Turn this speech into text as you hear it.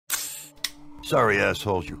Sorry,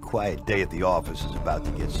 assholes, your quiet day at the office is about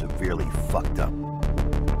to get severely fucked up.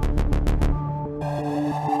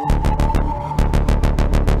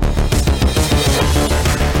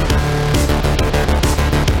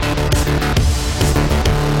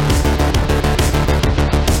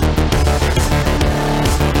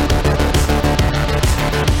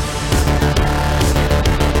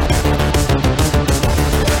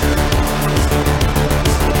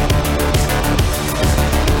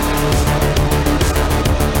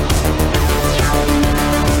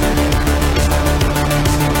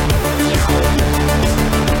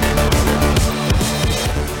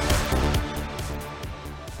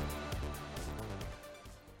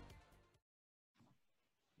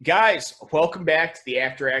 Guys, welcome back to the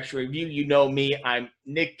After Action Review. You know me, I'm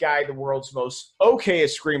Nick Guy, the world's most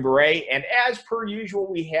okayest Green Beret, and as per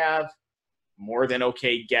usual, we have more than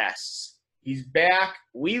okay guests. He's back.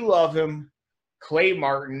 We love him. Clay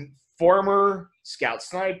Martin, former Scout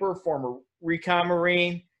Sniper, former Recon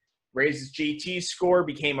Marine, raised his JT score,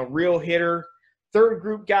 became a real hitter, third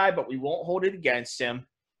group guy, but we won't hold it against him.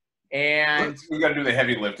 And we got to do the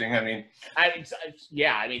heavy lifting. I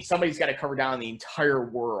mean, somebody's got to cover down the entire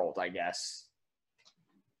world, I guess.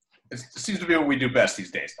 It seems to be what we do best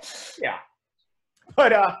these days. Yeah,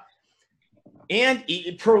 but and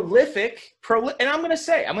prolific, and I'm gonna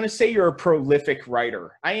say you're a prolific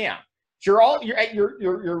writer. I am.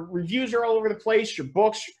 Your reviews are all over the place. Your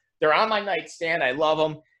books, they're on my nightstand. I love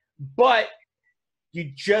them. But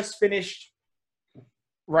you just finished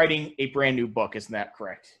writing a brand new book, isn't that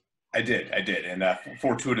correct? I did, and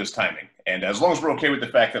fortuitous timing. And as long as we're okay with the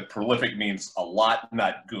fact that prolific means a lot,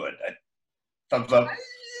 not good. Thumbs up.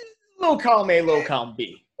 Low column A, low column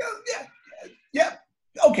B. Yeah.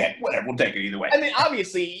 Okay, whatever. We'll take it either way. I mean,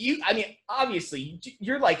 obviously,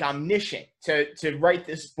 you're like omniscient to write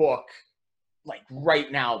this book, like right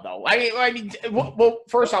now, though. Well,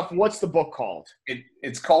 first off, what's the book called?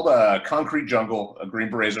 It's called Concrete Jungle, a Green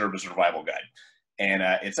Beret's Urban Survival Guide. And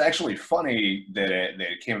it's actually funny that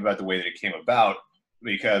it came about the way that it came about,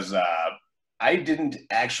 because I didn't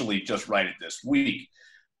actually just write it this week.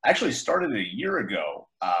 I actually started it a year ago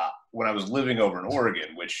when I was living over in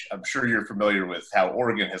Oregon, which I'm sure you're familiar with how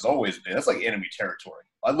Oregon has always been. It's like enemy territory.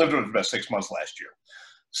 I lived there for about 6 months last year.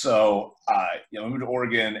 So, I moved to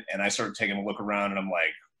Oregon, and I started taking a look around, and I'm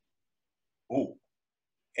like, oh.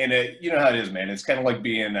 And you know how it is, man. It's kind of like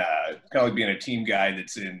being a team guy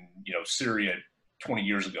that's in Syria 20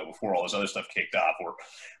 years ago, before all this other stuff kicked off, or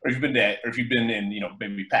if you've been in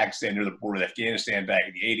maybe Pakistan near the border with Afghanistan back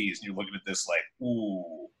in the 80s, and you're looking at this like,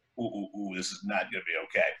 ooh, this is not going to be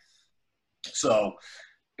okay. So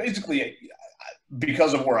basically,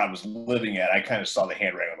 because of where I was living at, I kind of saw the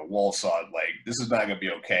handwriting on the wall, saw it like, this is not going to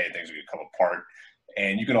be okay. Things are going to come apart.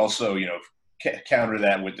 And you can also, counter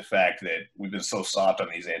that with the fact that we've been so soft on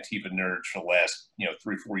these Antifa nerds for the last,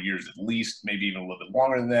 3-4 years at least, maybe even a little bit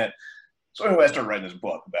longer than that. So anyway, I started writing this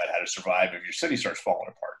book about how to survive if your city starts falling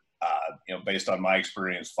apart, based on my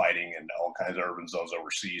experience fighting in all kinds of urban zones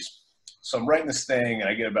overseas. So I'm writing this thing, and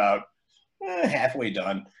I get about halfway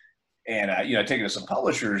done, and I take it to some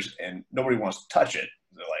publishers, and nobody wants to touch it.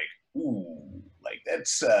 They're like, ooh, like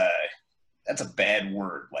that's a bad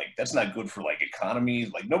word. Like, that's not good for like economy.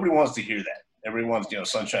 Like, nobody wants to hear that. Everybody wants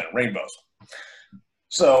sunshine and rainbows.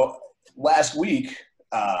 So last week,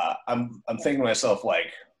 I'm thinking to myself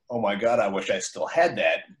like, oh my God, I wish I still had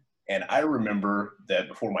that. And I remember that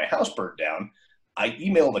before my house burned down, I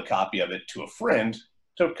emailed a copy of it to a friend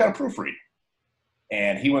to kind of proofread.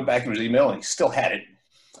 And he went back to his email, and he still had it.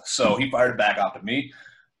 So he fired it back off to me.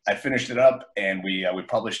 I finished it up, and we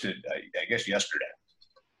published it, I guess, yesterday.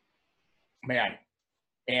 Man,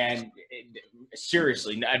 and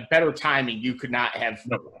seriously, better timing you could not have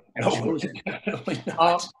chosen.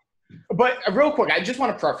 But real quick, I just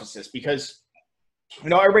want to preface this, because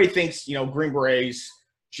everybody thinks, Green Berets,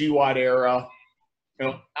 GWAT era,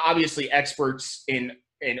 obviously experts in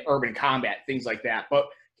urban combat, things like that. But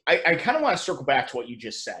I kind of want to circle back to what you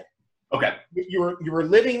just said. Okay. You were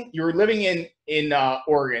living in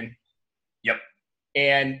Oregon. Yep.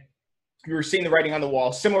 And you were seeing the writing on the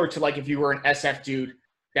wall, similar to like if you were an SF dude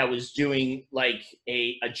that was doing like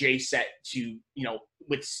a J set to,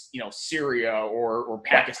 with, Syria or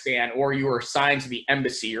Pakistan, or you were assigned to the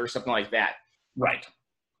embassy or something like that. Right.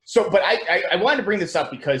 So, but I wanted to bring this up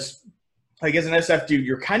because, like, as an SF dude,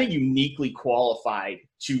 you're kind of uniquely qualified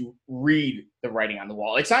to read the writing on the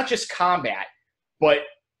wall. It's not just combat, but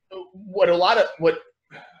what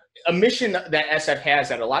a mission that SF has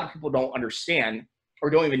that a lot of people don't understand or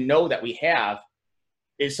don't even know that we have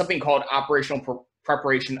is something called operational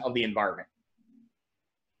preparation of the environment,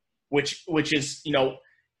 which is,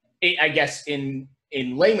 I guess in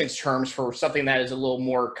layman's terms, for something that is a little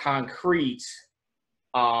more concrete,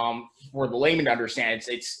 for the layman to understand,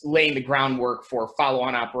 it's laying the groundwork for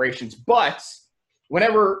follow-on operations. But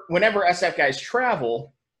whenever SF guys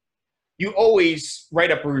travel, you always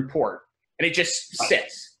write up a report, and it just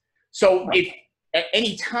sits. So if at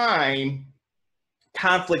any time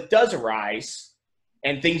conflict does arise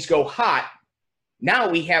and things go hot, now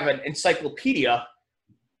we have an encyclopedia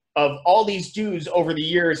of all these dudes over the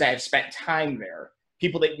years that have spent time there,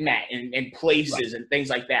 people that met and places and things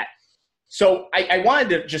like that. So I wanted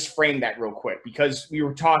to just frame that real quick, because we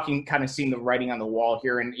were talking, kind of seeing the writing on the wall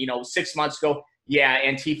here. And, 6 months ago,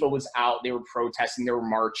 Antifa was out. They were protesting. They were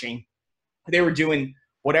marching. They were doing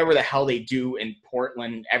whatever the hell they do in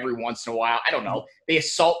Portland every once in a while. I don't know. They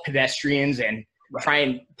assault pedestrians and try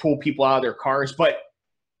and pull people out of their cars. But,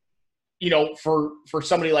 for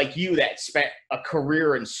somebody like you that spent a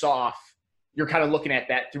career in SOF, you're kind of looking at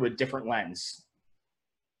that through a different lens.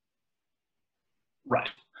 Right.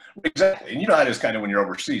 Exactly. And you know how it is kind of when you're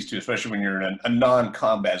overseas too, especially when you're in a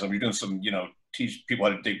non-combat zone. You're doing some, teach people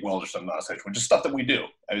how to dig wells or some nonsense, which is stuff that we do.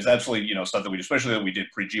 It was absolutely, stuff that we do, especially that we did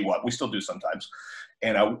pre-GWAT. We still do sometimes.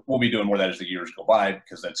 And we'll be doing more of that as the years go by,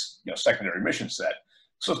 because that's, secondary mission set.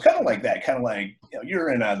 So it's kind of like that,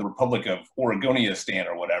 you're in the Republic of Oregonistan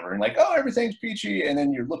or whatever, and like, oh, everything's peachy. And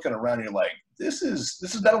then you're looking around and you're like, this is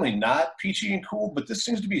not only not peachy and cool, but this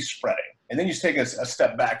seems to be spreading. And then you take a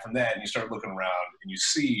step back from that and you start looking around and you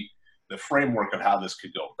see the framework of how this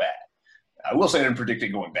could go bad. I will say I didn't predict it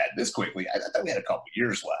going bad this quickly. I thought we had a couple of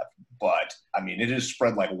years left, but I mean, it is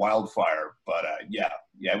spread like wildfire. But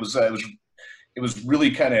it was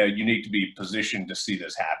really kind of unique to be positioned to see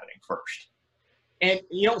this happening first. And,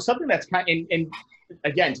 something that's kind of, and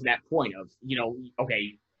again, to that point of,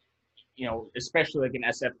 especially like an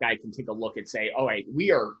SF guy can take a look and say, all right,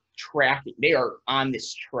 we are tracking, they are on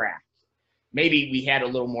this track. Maybe we had a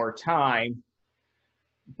little more time,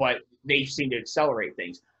 but they seem to accelerate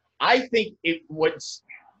things. I think what's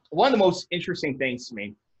one of the most interesting things to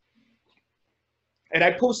me, and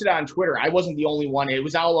I posted on Twitter, I wasn't the only one. It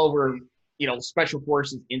was all over, Special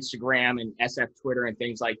Forces Instagram and SF Twitter and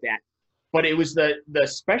things like that. But it was the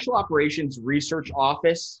Special Operations Research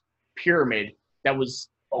Office pyramid that was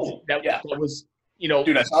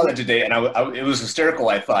Dude, I saw that today, and it was hysterical,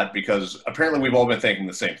 I thought, because apparently we've all been thinking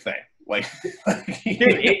the same thing. Like,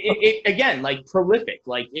 dude, again, like prolific.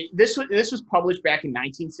 Like this was published back in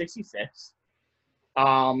 1966.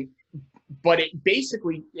 But it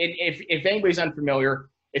basically, if anybody's unfamiliar,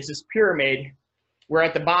 it's this pyramid where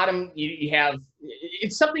at the bottom you have,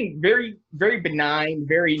 it's something very, very benign,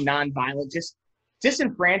 very nonviolent, just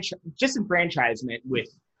disenfranchisement with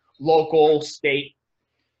local, state,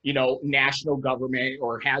 national government,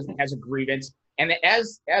 or has a grievance. And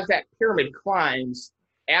as that pyramid climbs,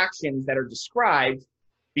 actions that are described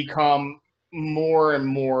become more and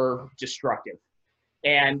more destructive.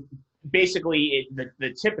 And basically,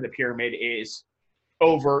 the tip of the pyramid is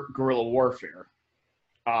overt guerrilla warfare,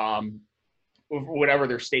 whatever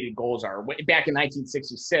their stated goals are. Back in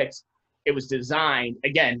 1966, it was designed,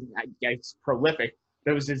 again, it's prolific,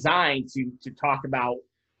 but it was designed to talk about,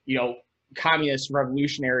 communist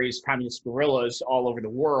revolutionaries, communist guerrillas all over the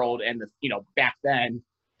world. And, back then,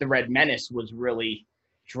 the Red Menace was really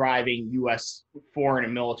driving U.S. foreign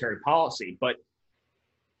and military policy. But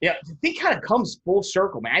the thing kind of comes full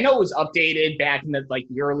circle, man. I know it was updated back in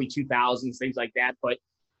the early 2000s, things like that, but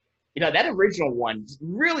that original one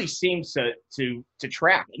really seems to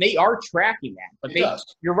track, and they are tracking that. But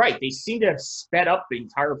you're right, they seem to have sped up the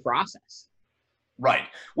entire process. Right,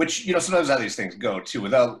 which sometimes how these things go too,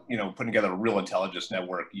 without putting together a real intelligence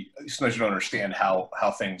network. Sometimes you don't understand how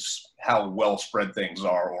well spread things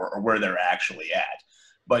are, or where they're actually at.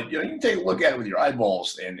 But you can take a look at it with your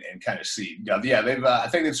eyeballs and kind of see. I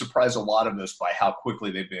think they've surprised a lot of us by how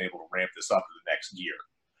quickly they've been able to ramp this up in the next year.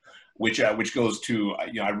 Which goes to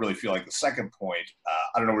I really feel like the second point.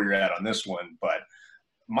 I don't know where you're at on this one, but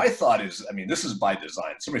my thought is, this is by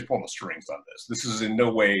design. Somebody's pulling the strings on this. This is in no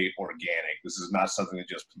way organic. This is not something that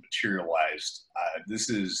just materialized. This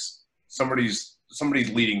is somebody's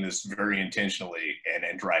leading this very intentionally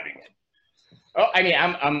and driving it. Oh,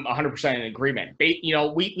 I'm 100% in agreement.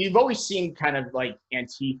 We've always seen kind of like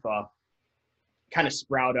Antifa kind of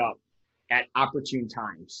sprout up at opportune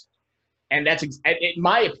times. And that's, in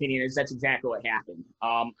my opinion, that's exactly what happened.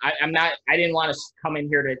 I didn't want to come in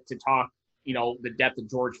here to talk, the death of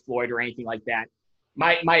George Floyd or anything like that.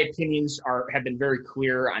 My opinions have been very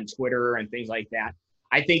clear on Twitter and things like that.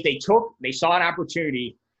 I think they saw an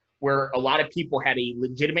opportunity where a lot of people had a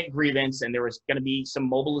legitimate grievance and there was going to be some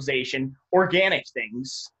mobilization, organic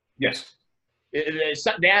things. Yes.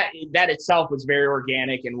 That itself was very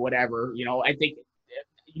organic and whatever. You know, I think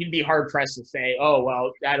you'd be hard pressed to say, oh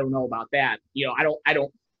well, I don't know about that. You know, I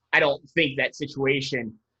don't think that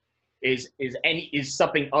situation is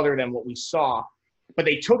something other than what we saw. But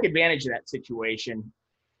they took advantage of that situation,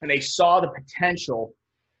 and they saw the potential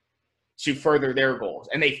to further their goals,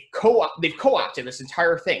 and they've co-opted this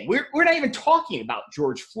entire thing. We're not even talking about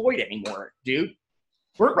George Floyd anymore, dude.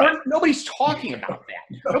 Nobody's talking about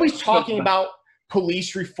that. Nobody's talking about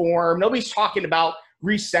police reform. Nobody's talking about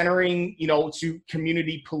recentering, you know, to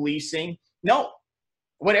community policing. No,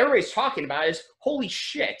 what everybody's talking about is, holy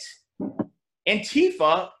shit,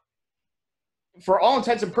 Antifa, for all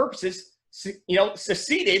intents and purposes, you know,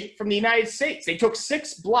 seceded from the United States. They took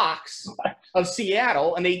 6 blocks of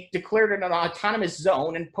Seattle and they declared it an autonomous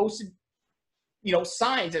zone and posted, you know,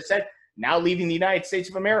 signs that said, now leaving the United States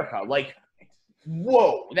of America. Like,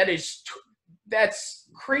 whoa, that's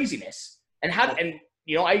craziness. And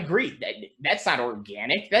you know, I agree that's not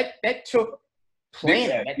organic. That took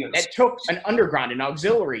planning. That took an underground, an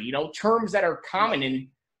auxiliary, you know, terms that are common in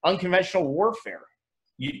unconventional warfare.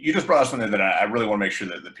 You just brought up something that I really want to make sure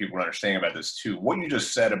that people are understanding about this too. What you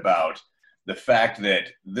just said about the fact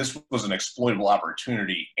that this was an exploitable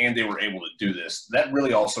opportunity and they were able to do this, that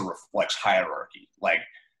really also reflects hierarchy. Like,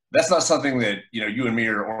 that's not something that, you know, you and me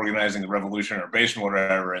are organizing the revolution in our basement or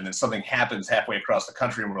whatever, and then something happens halfway across the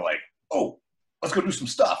country and we're like, oh, let's go do some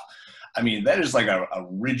stuff. I mean, that is like a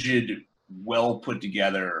rigid, well put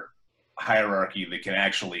together hierarchy that can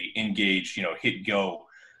actually engage, you know, hit go.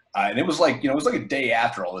 And it was like, you know, it was like a day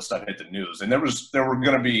after all this stuff hit the news. And there were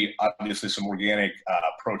going to be obviously some organic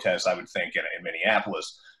protests, I would think, in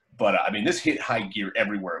Minneapolis. But I mean, this hit high gear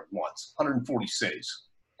everywhere at once, 140 cities,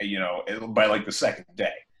 you know, by like the second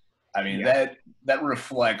day. I mean, that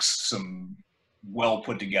reflects some well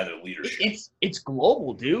put together leadership. It's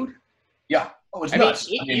global, dude. Yeah. Oh, it's nuts.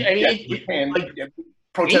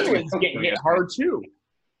 Protesting England's getting hit hard too.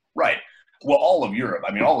 Right. Well, all of Europe.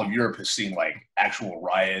 I mean, all of Europe has seen like actual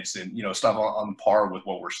riots and, you know, stuff on par with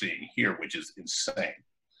what we're seeing here, which is insane.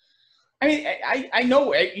 I mean, I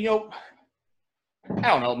know, you know, I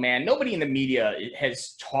don't know, man. Nobody in the media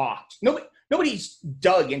has talked. Nobody's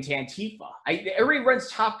dug into Antifa. Everybody runs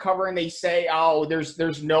top cover and they say, oh,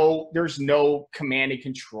 there's no command and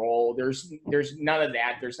control. There's none of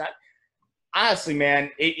that. There's not. Honestly, man,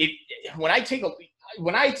 when I take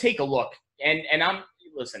a look, and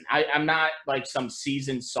I'm not like some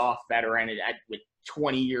seasoned soft veteran with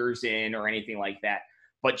 20 years in or anything like that.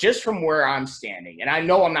 But just from where I'm standing, and I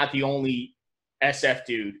know I'm not the only SF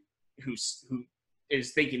dude who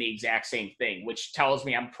is thinking the exact same thing, which tells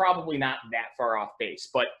me I'm probably not that far off base.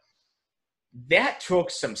 But that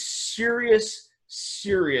took some serious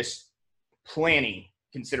planning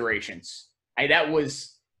considerations.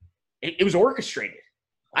 It was orchestrated.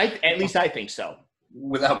 At least I think so.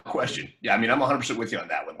 Without question. Yeah, I mean, I'm 100% with you on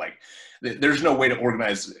that one. Like, there's no way to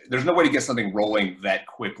organize, there's no way to get something rolling that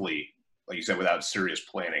quickly, like you said, without serious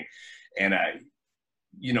planning. And,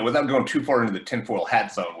 you know, without going too far into the tinfoil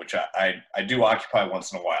hat zone, which I do occupy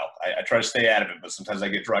once in a while. I try to stay out of it, but sometimes I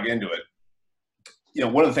get dragged into it. You know,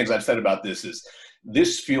 one of the things I've said about this is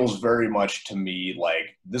this feels very much to me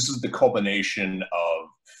like this is the culmination of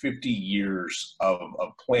 50 years of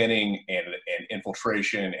planning and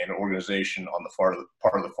infiltration and organization on the part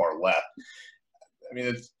of the far left. I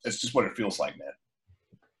mean, it's just what it feels like, man.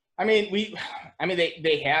 I mean,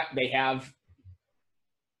 they have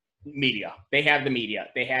media. They have the media.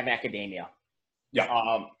 They have academia. Yeah.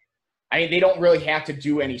 I mean, they don't really have to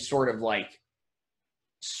do any sort of like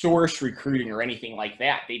source recruiting or anything like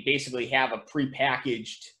that. They basically have a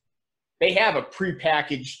prepackaged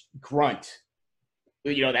grunt,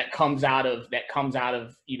 you know, that comes out of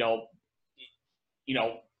you know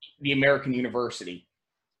the American university.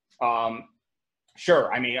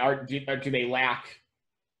 Sure. I mean, do they lack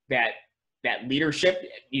that leadership?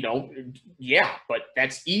 You know, yeah, but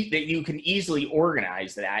that you can easily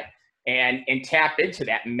organize that and tap into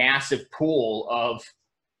that massive pool of.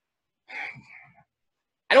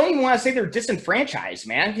 I don't even want to say they're disenfranchised,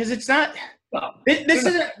 man, because it's not.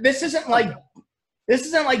 This isn't like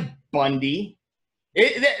Bundy.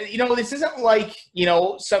 You know, this isn't like, you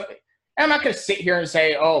know, some. I'm not going to sit here and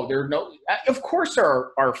say, oh, there are no. Of course,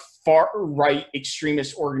 there are far right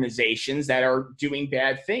extremist organizations that are doing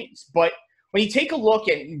bad things, but when you take a look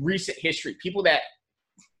at recent history, people that,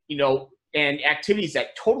 you know, and activities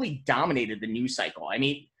that totally dominated the news cycle. I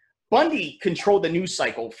mean, Bundy controlled the news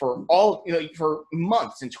cycle for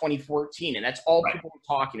months in 2014, and that's all people were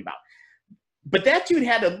talking about. But that dude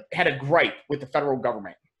had a gripe with the federal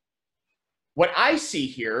government. what I see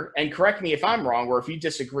here, and correct me if I'm wrong, or if you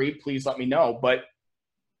disagree, please let me know, but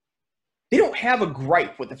they don't have a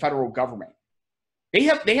gripe with the federal government. They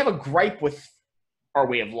have a gripe with our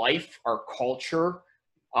way of life, our culture,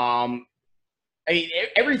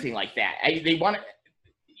 everything like that. They want to,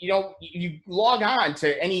 you log on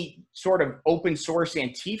to any sort of open source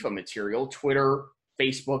Antifa material, Twitter,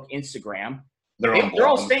 Facebook, Instagram. They're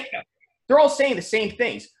all saying the same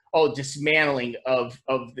things. Oh, dismantling of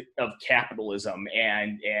capitalism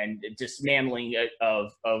and dismantling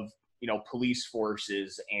of police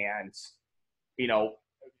forces and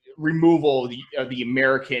removal of the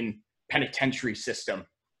American penitentiary system.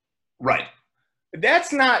 Right.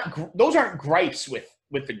 That's not. Those aren't gripes with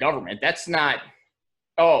the government. That's not.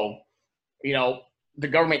 The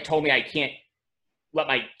government told me I can't let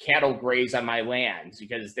my cattle graze on my lands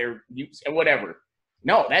because they're whatever.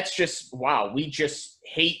 No, that's just, wow, we just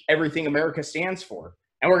hate everything America stands for.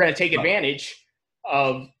 And we're going to take advantage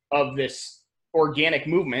of this organic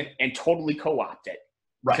movement and totally co-opt it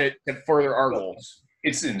to further our goals.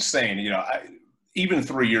 It's insane. Even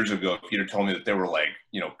 3 years ago, if you'd have told me that they were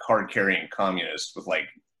card-carrying communists with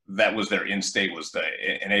that was their end state, was to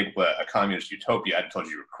enable a communist utopia, I'd have told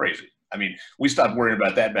you were crazy. I mean, we stopped worrying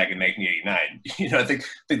about that back in 1989. I think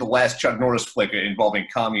the last Chuck Norris flick involving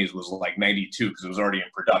commies was 92 because it was already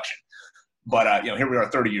in production. But here we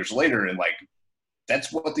are 30 years later, and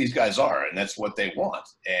that's what these guys are, and that's what they want,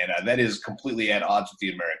 and that is completely at odds with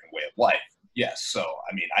the American way of life. Yes, so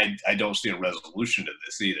I mean, I don't see a resolution to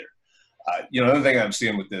this either. Another thing I'm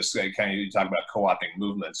seeing with this, kind of you talk about co-opting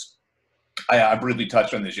movements. I briefly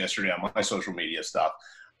touched on this yesterday on my social media stuff.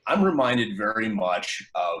 I'm reminded very much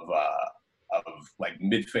of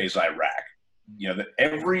mid-phase Iraq. That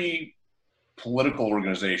every political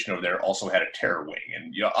organization over there also had a terror wing,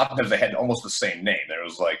 and oftentimes they had almost the same name. There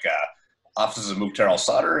was Offices of Mukhtar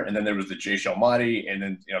al-Sadr, and then there was the Jaish al-Mahdi, and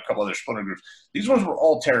then a couple other splinter groups. These ones were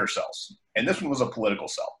all terror cells, and this one was a political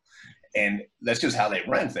cell, and that's just how they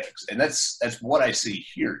ran things. And that's what I see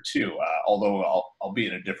here too. Although I'll be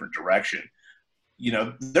in a different direction.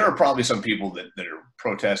 There are probably some people that are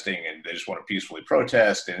protesting and they just want to peacefully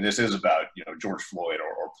protest. And this is about, George Floyd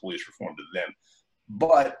or police reform to them.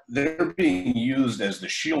 But they're being used as the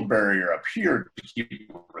shield barrier up here to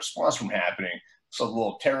keep a response from happening. So the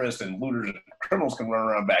little terrorists and looters and criminals can run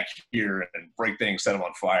around back here and break things, set them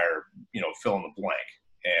on fire, fill in the blank.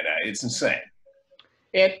 And it's insane.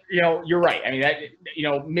 And, you're right. I mean, that,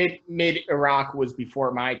 mid Iraq was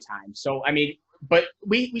before my time. So, I mean, but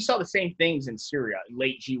we saw the same things in Syria in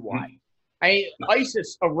late GY.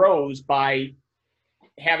 ISIS arose by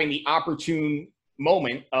having the opportune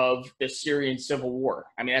moment of the Syrian civil war.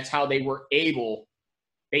 I mean, that's how they were able.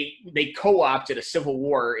 They co-opted a civil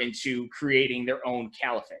war into creating their own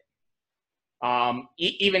caliphate.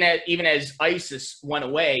 Even as ISIS went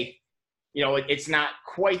away, it's not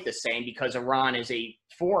quite the same because Iran is a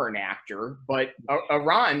foreign actor, but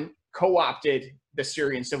Iran co-opted the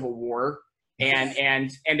Syrian civil war.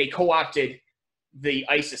 And they co-opted the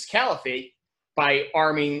ISIS caliphate by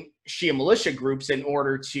arming Shia militia groups in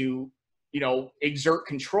order to, exert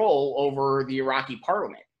control over the Iraqi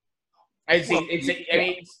parliament.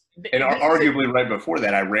 Arguably right before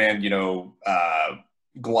that, Iran,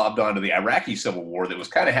 globbed onto the Iraqi civil war that was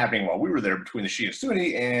kind of happening while we were there between the Shia and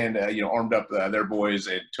Sunni, and armed up their boys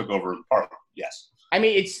and took over the parliament. Yes. I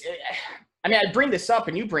bring this up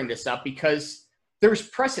and you bring this up because there's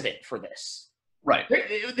precedent for this. Right.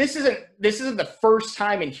 This isn't the first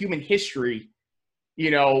time in human history,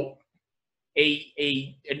 a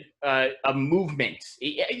movement.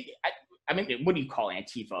 What do you call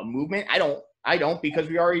Antifa? A movement? I don't because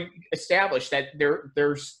we already established that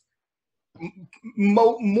there's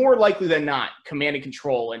more likely than not command and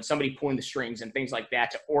control and somebody pulling the strings and things like that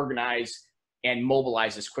to organize and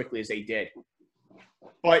mobilize as quickly as they did.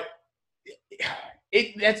 But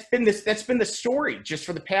that's been the story just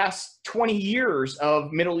for the past 20 years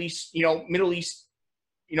of Middle East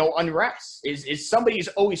unrest is somebody's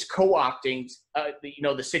always co-opting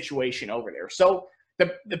the situation over there. So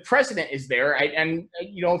the precedent is there, and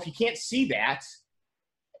if you can't see that,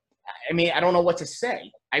 I don't know what to say.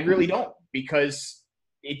 I really don't, because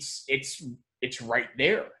it's right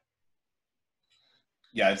there.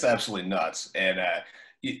 Yeah, it's absolutely nuts, and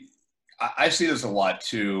I see this a lot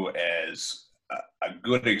too as a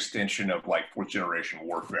good extension of fourth generation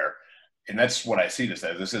warfare. And that's what I see this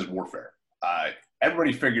as. This is warfare.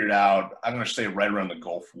 Everybody figured out, I'm going to say right around the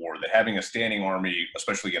Gulf War, that having a standing army,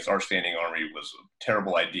 especially against our standing army, was a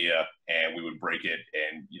terrible idea, and we would break it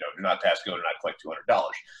and, do not pass go, do not collect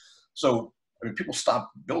 $200. So, people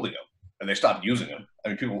stopped building them. and they stopped using them. I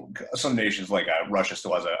mean, some nations like Russia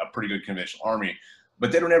still has a pretty good conventional army,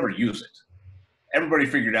 but they don't ever use it. Everybody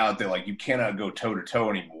figured out that like you cannot go toe to toe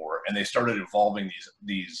anymore, and they started evolving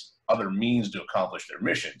these other means to accomplish their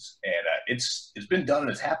missions. And it's been done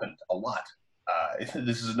and it's happened a lot.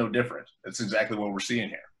 This is no different. That's exactly what we're seeing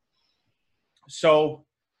here. So,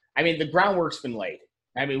 I mean, the groundwork's been laid.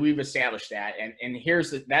 I mean, we've established that, and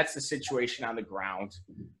that's the situation on the ground.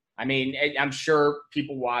 I mean, I'm sure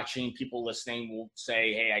people watching, people listening will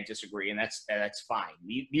say, "Hey, I disagree," and that's fine.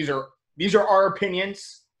 These are our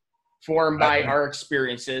opinions formed by our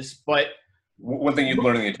experiences. But one thing you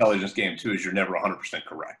learn in the intelligence game too is you're never 100%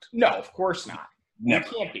 correct. No, of course not. Never.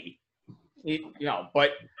 You can't be.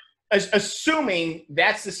 But assuming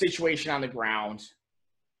that's the situation on the ground.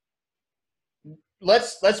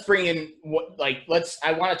 Let's bring in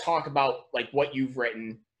I want to talk about like what you've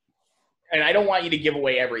written, and I don't want you to give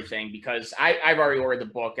away everything because I've already ordered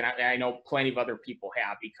the book, and I know plenty of other people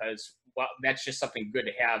have, because that's just something good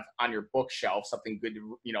to have on your bookshelf, something good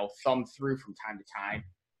to thumb through from time to time.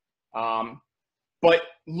 But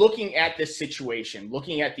looking at this situation,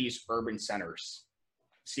 looking at these urban centers,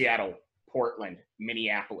 Seattle, Portland,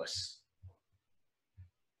 Minneapolis.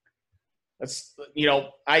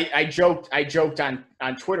 I joked on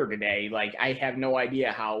Twitter today, like I have no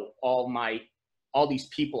idea how all these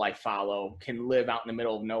people I follow can live out in the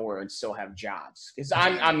middle of nowhere and still have jobs, because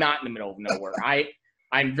I'm not in the middle of nowhere.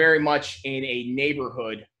 I'm very much in a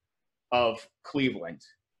neighborhood of Cleveland.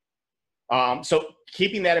 So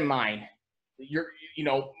keeping that in mind,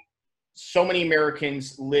 so many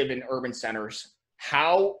Americans live in urban centers.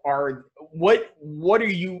 What are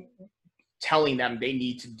you telling them they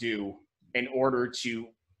need to do in order to,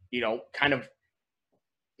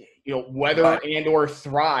 weather and or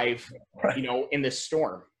thrive, in this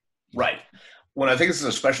storm? Right. Well, I think this is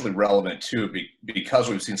especially relevant too, because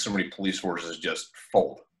we've seen so many police forces just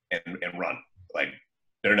fold and run. Like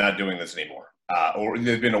they're not doing this anymore, or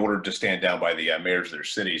they've been ordered to stand down by the mayors of their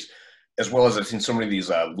cities, as well as I've seen so many of these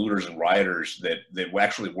looters and rioters that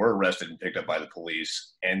actually were arrested and picked up by the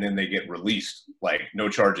police, and then they get released, like no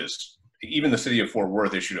charges. Even the city of Fort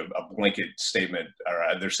Worth issued a blanket statement,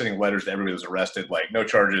 or they're sending letters to everybody who's arrested, like no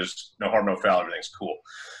charges, no harm, no foul, everything's cool.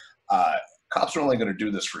 Cops are only going to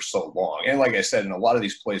do this for so long. And like I said, in a lot of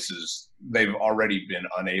these places, they've already been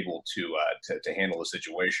unable to handle the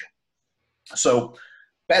situation. So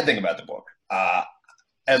bad thing about the book.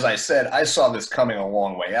 As I said, I saw this coming a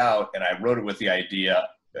long way out, and I wrote it with the idea,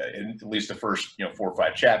 in at least the first 4 or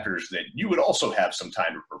 5 chapters, that you would also have some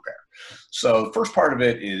time to prepare. So the first part of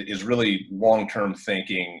it is really long-term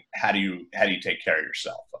thinking. How do you take care of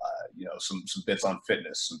yourself? Some bits on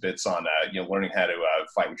fitness, some bits on learning how to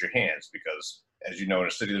fight with your hands, because as you know, in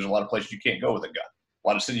a city, there's a lot of places you can't go with a gun. A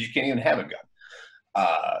lot of cities you can't even have a gun.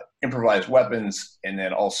 Improvised weapons, and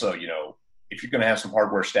then also if you're going to have some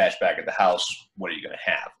hardware stashed back at the house, what are you going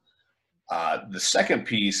to have? The second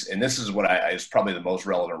piece, and this is what is probably the most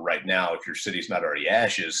relevant right now, if your city's not already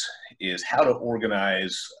ashes, is how to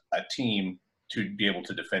organize a team to be able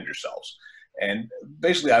to defend yourselves. And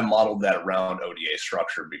basically, I modeled that around ODA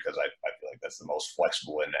structure because I feel like that's the most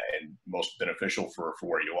flexible and most beneficial for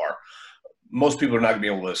where you are. Most people are not going to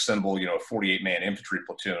be able to assemble, a 48-man infantry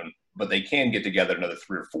platoon, but they can get together another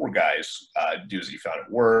 3 or 4 guys, dudes that you found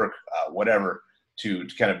at work, whatever, to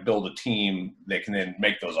kind of build a team that can then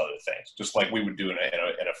make those other things, just like we would do in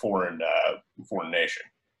a foreign nation.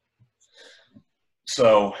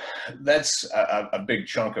 So that's a big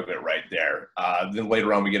chunk of it right there. Then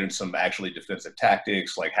later on, we get into some actually defensive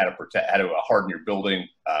tactics, like how to harden your building,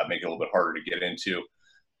 make it a little bit harder to get into.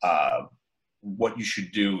 What you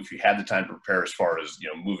should do if you have the time to prepare, as far as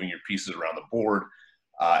moving your pieces around the board,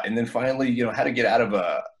 and then finally, how to get out of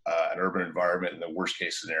an urban environment in the worst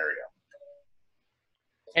case scenario.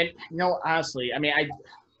 And honestly,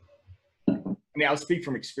 I'll speak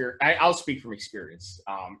from experience. I'll speak from experience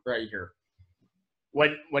right here.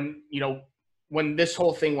 When this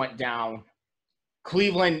whole thing went down,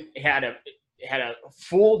 Cleveland had a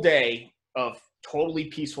full day of totally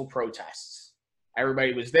peaceful protests.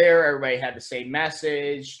 Everybody was there. Everybody had the same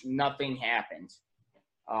message. Nothing happened,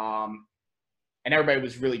 and everybody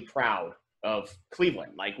was really proud of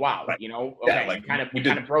Cleveland. Like, wow, right. Okay, we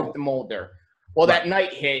kind of broke the mold there. Well, that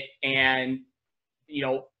night hit, and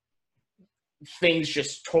things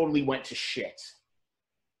just totally went to shit.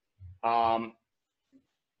 My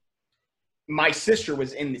sister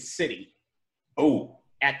was in the city. Oh,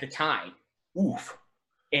 at the time. Oof.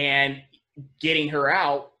 And getting her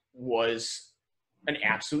out was an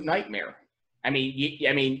absolute nightmare. I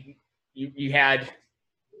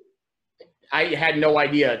had no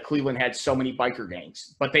idea Cleveland had so many biker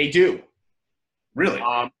gangs, but they do. Really?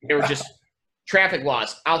 There were just traffic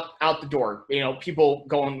laws out the door. You know, people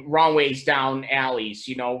going wrong ways down alleys.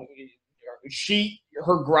 You know,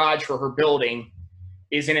 her garage for her building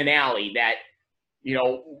is in an alley that, you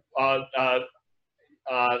know,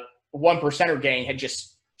 one percenter gang had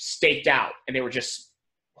just staked out, and they were just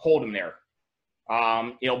holding there.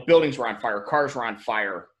 You know, buildings were on fire, cars were on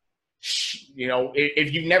fire. You know,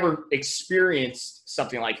 if you've never experienced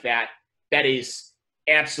something like that, that is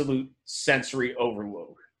absolute sensory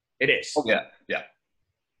overload. It is. Oh, yeah, yeah.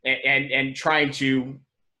 And trying to,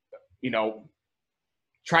 you know,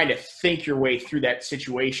 trying to think your way through that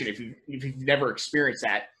situation, if you've never experienced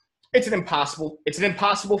that, it's an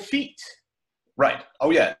impossible feat. Right. Oh,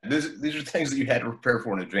 yeah. These are things that you had to prepare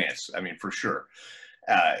for in advance. I mean, for sure.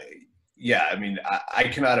 Yeah. I mean, I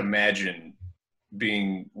cannot imagine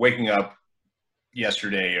waking up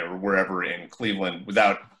yesterday or wherever in Cleveland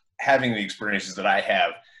without having the experiences that I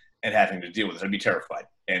have and having to deal with it. I'd be terrified,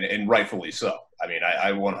 and rightfully so. I mean,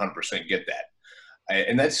 I 100% get that.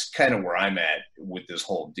 And that's kind of where I'm at with this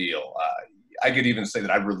whole deal. I could even say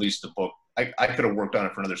that I released the book. I could have worked on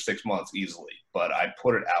it for another 6 months easily, but I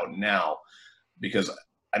put it out now because,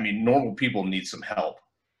 I mean, normal people need some help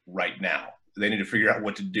right now. They need to figure out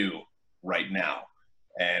what to do right now.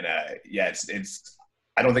 And yeah, it's.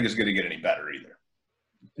 I don't think it's going to get any better either.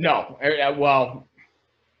 No, well,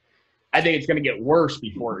 I think it's going to get worse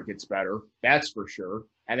before it gets better. That's for sure.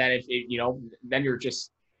 And then if you know, then you're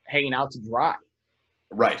just hanging out to dry.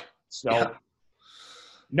 Right. So, yeah.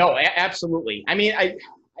 No, absolutely. I mean, I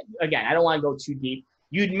don't want to go too deep.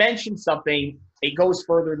 You'd mentioned something. It goes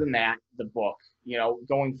further than that. The book, you know,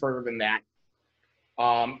 going further than that.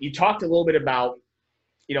 You talked a little bit about,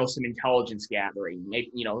 you know, some intelligence gathering, maybe,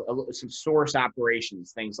 you know, some source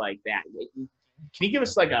operations, things like that. Can you give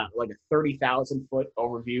us like a 30,000 foot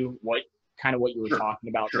overview? What you were Sure. talking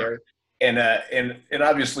about Sure. there? And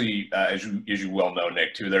obviously, as you well know,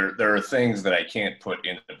 Nick, too, there are things that I can't put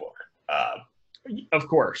in the book. Of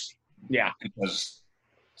course, yeah. Because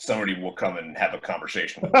somebody will come and have a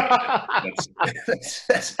conversation with me.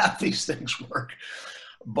 That's how these things work.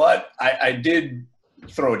 But I did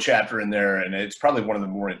throw a chapter in there, and it's probably one of the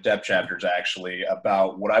more in-depth chapters, actually,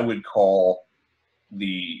 about what I would call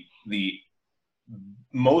the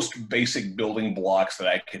most basic building blocks that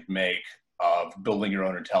I could make of building your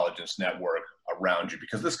own intelligence network around you.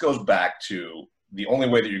 Because this goes back to the only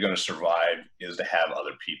way that you're going to survive is to have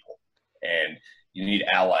other people. And you need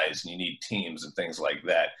allies, and you need teams and things like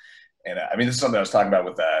that. And I mean, this is something I was talking about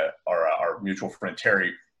with our mutual friend,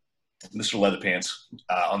 Terry, Mr. Leatherpants,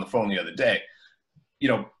 on the phone the other day. You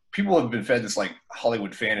know, people have been fed this like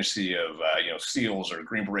Hollywood fantasy of, you know, SEALs or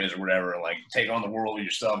Green Berets or whatever, and like take on the world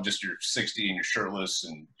yourself, just you're 60 and you're shirtless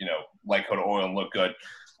and, you know, light coat of oil and look good.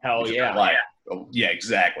 Hell yeah. Yeah,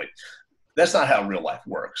 exactly. That's not how real life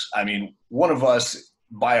works. I mean, one of us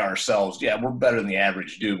by ourselves, yeah, we're better than the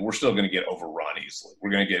average dude, but we're still going to get overrun easily. We're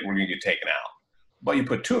going to get taken out. But you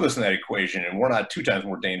put two of us in that equation, and we're not 2 times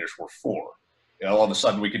more dangerous. We're 4. You know, all of a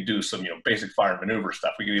sudden we could do some, you know, basic fire maneuver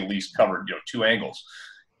stuff. We could at least cover, you know, 2 angles.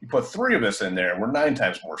 You put 3 of us in there, and we're 9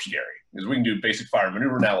 times more scary because we can do basic fire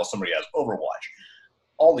maneuver now while somebody has Overwatch.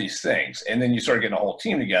 All these things, and then you start getting a whole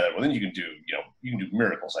team together. Well, then you can do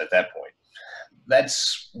miracles at that point.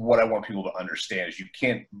 That's what I want people to understand: is you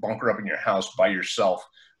can't bunker up in your house by yourself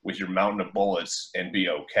with your mountain of bullets and be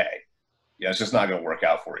okay. Yeah, it's just not going to work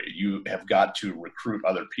out for you. You have got to recruit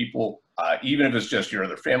other people, even if it's just your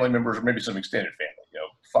other family members or maybe some extended family. You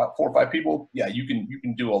know, 4 or 5 people. Yeah, you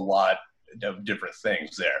can do a lot of different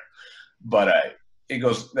things there. But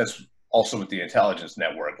that's also with the intelligence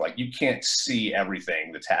network. Like, you can't see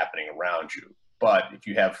everything that's happening around you. But if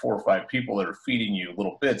you have 4 or 5 people that are feeding you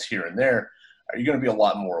little bits here and there, you're going to be a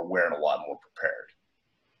lot more aware and a lot more prepared.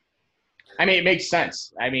 I mean, it makes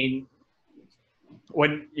sense. I mean,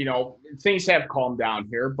 when, you know, things have calmed down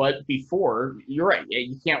here, but before, you're right.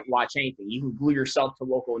 You can't watch anything. You can glue yourself to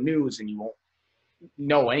local news and you won't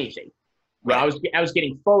know anything. Right. I was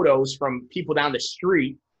getting photos from people down the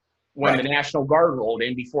street when the National Guard rolled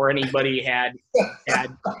in before anybody had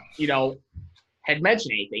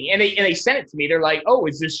mentioned anything. And they sent it to me. They're like, "Oh,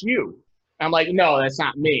 is this you?" I'm like, "No, that's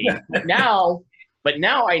not me." But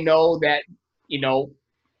now I know that, you know,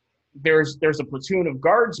 there's a platoon of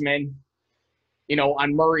guardsmen, you know,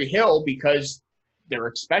 on Murray Hill because they're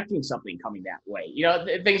expecting something coming that way. You know,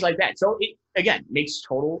 things like that. So it, again, makes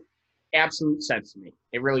total, absolute sense to me.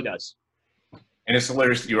 It really does. And it's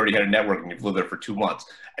hilarious that you already had a network and you've lived there for 2 months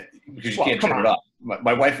because you can't turn it off.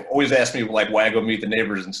 My wife always asks me, like, why I go meet the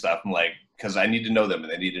neighbors and stuff. I'm like, because I need to know them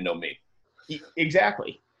and they need to know me.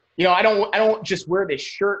 Exactly. You know, I don't just wear this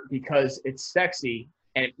shirt because it's sexy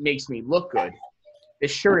and it makes me look good.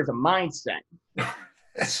 This shirt is a mindset.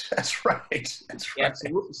 That's right. That's right.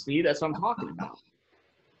 Absolutely. See, that's what I'm talking about.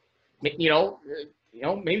 You know,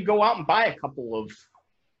 maybe go out and buy a couple of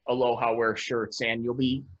Aloha Wear shirts, and you'll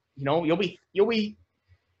be playing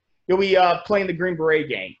the Green Beret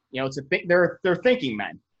game. You know, it's a thing. They're thinking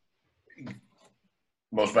men.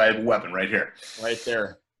 Most valuable weapon right here. Right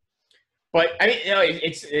there. But I mean, you know,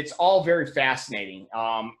 it's all very fascinating.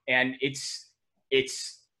 And it's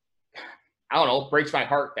I don't know, it breaks my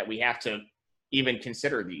heart that we have to even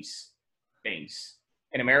consider these things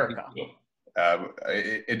in America.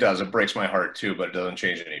 It does. It breaks my heart too, but it doesn't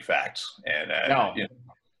change any facts. And no, you know,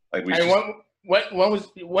 like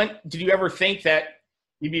when did you ever think that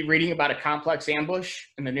you'd be reading about a complex ambush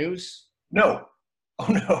in the news? No. Oh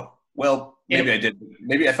no. Well, maybe I did.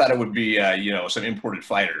 Maybe I thought it would be you know, some imported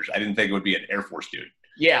fighters. I didn't think it would be an Air Force dude.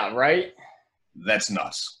 Yeah, right. That's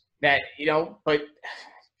nuts. That, you know, but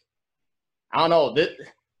I don't know.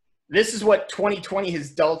 This is what 2020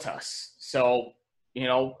 has dealt us. So, you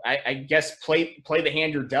know, I guess play the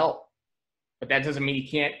hand you're dealt. But that doesn't mean you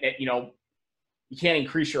can't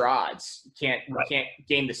increase your odds. You can't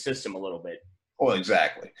game the system a little bit. Well,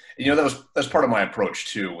 exactly. You know, that's part of my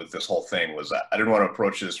approach too with this whole thing was I didn't want to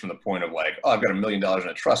approach this from the point of like, oh, I've got $1 million in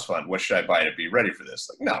a trust fund. What should I buy to be ready for this?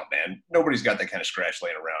 Like, no, man, nobody's got that kind of scratch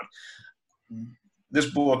laying around. This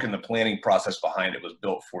book and the planning process behind it was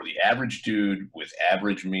built for the average dude with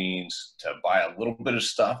average means to buy a little bit of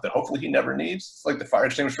stuff that hopefully he never needs. It's like the fire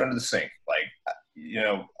extinguisher under the sink. Like, you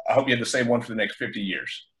know, I hope you have the same one for the next 50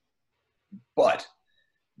 years. But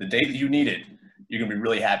the day that you need it, you're going to be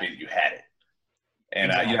really happy that you had it.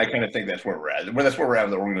 And you know, I kind of think that's where we're at. That's where we're at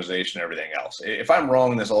with the organization and everything else. If I'm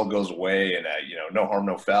wrong and this all goes away and, you know, no harm,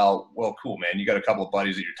 no foul, well, cool, man. You got a couple of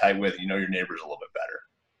buddies that you're tight with. You know your neighbors a little bit better.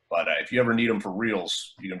 But if you ever need them for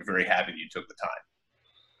reals, you're going to be very happy that you took the time.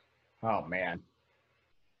 Oh, man.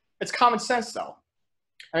 It's common sense, though.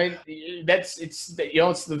 I mean, it's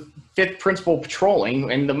the fifth principle of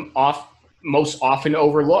patrolling and the most often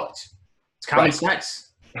overlooked. It's common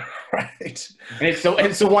sense. Right. And it's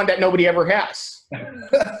the one that nobody ever has.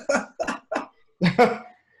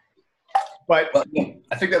 But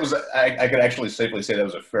I think that was I could actually safely say that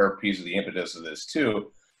was a fair piece of the impetus of this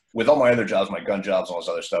too. With all my other jobs, my gun jobs, all this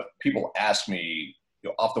other stuff, people ask me, you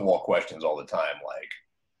know, off the wall questions all the time, like,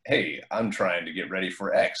 "Hey, I'm trying to get ready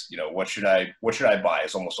for X. You know, what should I buy?"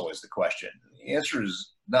 Is almost always the question. The answer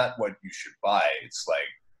is not what you should buy. It's like,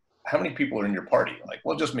 how many people are in your party? Like,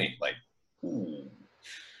 well, just me. Like, ooh,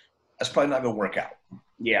 that's probably not going to work out.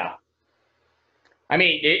 Yeah. I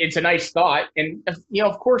mean, it's a nice thought, and you know,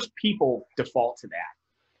 of course, people default to that.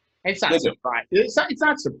 And it's not surprising. It's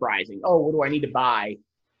not surprising. Oh, what do I need to buy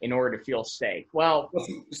in order to feel safe? Well,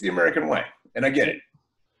 it's the American way, and I get it.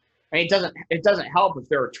 I mean, it doesn't help if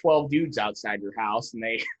there are 12 dudes outside your house and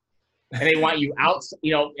they want you out,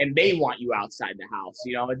 you know, and they want you outside the house.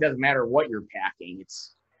 You know, it doesn't matter what you're packing.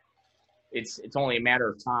 It's only a matter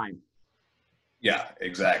of time. Yeah,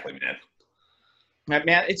 exactly, man.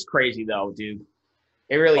 Man, it's crazy though, dude.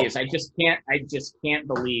 It really is. I just can't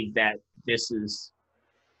believe that this is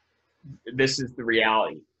the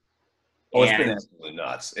reality. Oh, it's been absolutely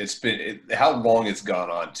nuts. How long it's gone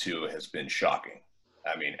on to has been shocking.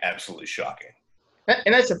 I mean, absolutely shocking.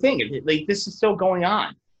 And that's the thing. Like, this is still going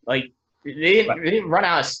on. Like, they didn't run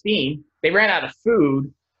out of steam. They ran out of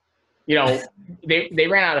food. You know, they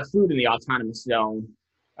ran out of food in the autonomous zone,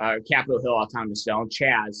 Capitol Hill Autonomous Zone,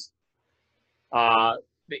 Chaz.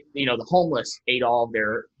 You know, the homeless ate all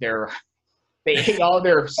their they ate all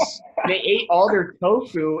their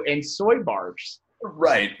tofu and soy bars.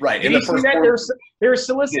 Right. Did you see that? They were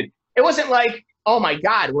solicited. It wasn't like, oh my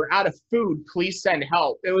God, we're out of food, please send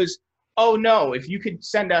help. It was, oh no, if you could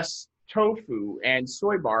send us tofu and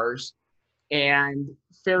soy bars and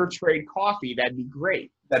fair trade coffee, that'd be great.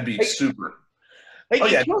 That'd be super.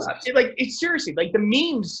 Like, it's seriously, like the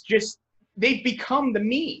memes they've become the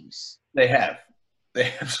memes. They have.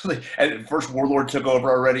 They absolutely. And first Warlord took over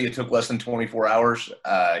already. It took less than 24 hours.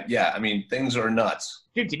 Yeah, I mean, things are nuts.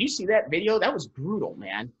 Dude, did you see that video? That was brutal,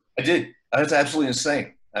 man. I did. That's absolutely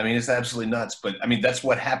insane. I mean, it's absolutely nuts. But, I mean, that's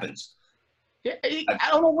what happens. Yeah, I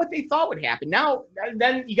don't know what they thought would happen. Now,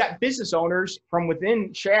 then you got business owners from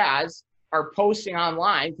within Chaz are posting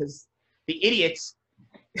online because the idiots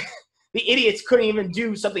couldn't even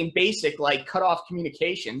do something basic like cut off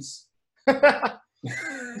communications.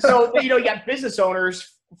 So, you know, you got business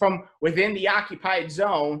owners from within the occupied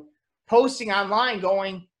zone posting online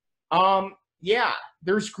going, yeah,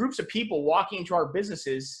 there's groups of people walking into our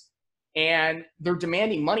businesses and they're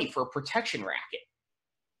demanding money for a protection racket.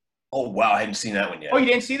 Oh wow, I hadn't seen that one yet. Oh, you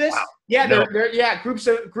didn't see this? Wow. Yeah, No. groups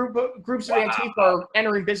of Antifa are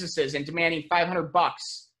entering businesses and demanding $500.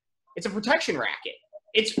 It's a protection racket.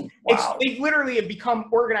 They literally have become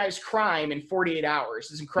organized crime in 48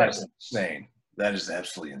 hours. It's incredible. That's insane. That is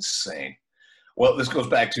absolutely insane. Well, this goes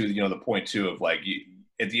back to the point too of like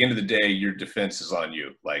at the end of the day, your defense is on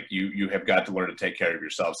you. Like you have got to learn to take care of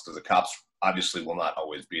yourselves because the cops obviously will not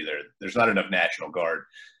always be there. There's not enough National Guard.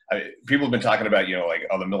 People have been talking about like,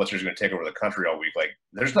 oh, the military's going to take over the country all week. Like,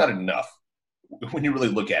 there's not enough when you really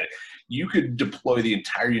look at it. You could deploy the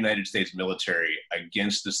entire United States military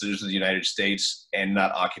against the citizens of the United States and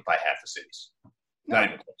not occupy half the cities. No. Not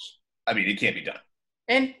even close. I mean, it can't be done.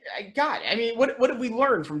 And God, I mean, what have we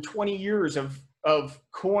learned from 20 years of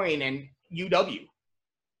coin and UW?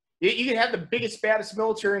 You can have the biggest, baddest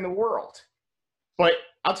military in the world, but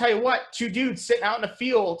I'll tell you what, two dudes sitting out in the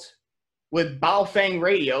field with Baofeng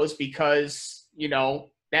radios because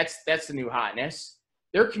that's the new hotness.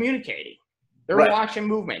 They're communicating. They're watching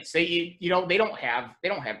movements. They don't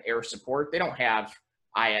have air support. They don't have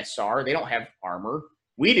ISR. They don't have armor.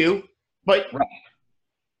 We do, but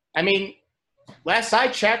I mean, last I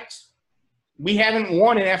checked, we haven't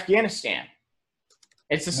won in Afghanistan.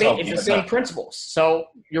 It's the same. It's the same principles. So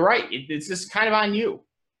you're right. It's just kind of on you.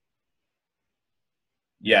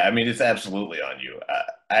 Yeah, I mean, it's absolutely on you.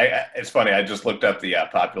 It's funny. I just looked up the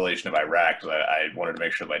population of Iraq because I wanted to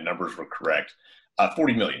make sure my numbers were correct.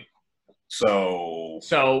 40 million. So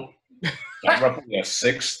roughly a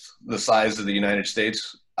sixth the size of the United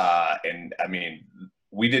States. And I mean,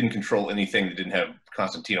 we didn't control anything that didn't have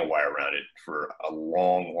concertina wire around it for a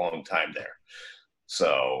long, long time there.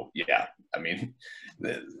 So yeah, I mean,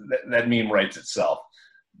 that meme writes itself.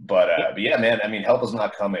 But yeah, man, I mean, help is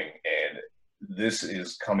not coming, and this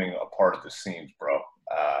is coming apart at the seams, bro.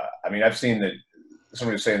 I mean, I've seen that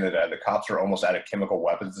somebody was saying that the cops are almost out of chemical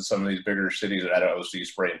weapons in some of these bigger cities, that out of OC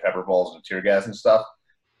spray and pepper balls and tear gas and stuff.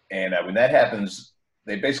 And when that happens,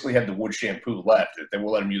 they basically have the wood shampoo left. If they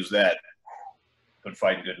will let them use that, good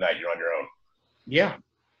fight and good night. You're on your own. Yeah.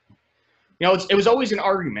 It was always an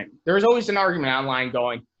argument. There was always an argument online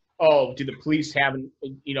going, oh, do the police have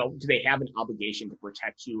do they have an obligation to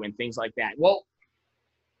protect you and things like that? Well,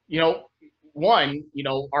 one,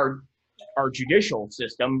 our judicial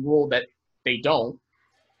system ruled that they don't.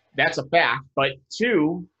 That's a fact. But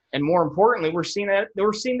two, and more importantly, we're seeing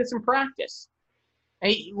this in practice.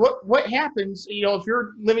 And what happens, if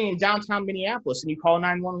you're living in downtown Minneapolis and you call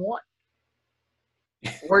 911,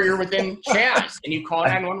 or you're within Chaz and you call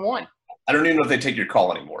 911? I don't even know if they take your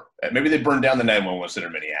call anymore. Maybe they burned down the 911 center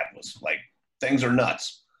in Minneapolis. Like, things are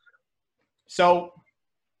nuts. So,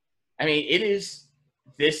 I mean, it's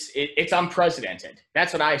unprecedented.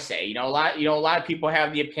 That's what I say. A lot of people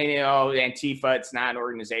have the opinion, oh, Antifa, it's not an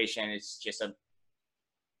organization. It's just a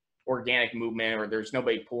organic movement, or there's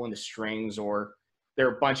nobody pulling the strings, or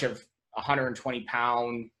they're a bunch of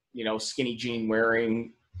 120-pound, skinny jean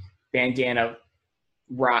wearing, bandana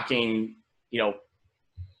rocking,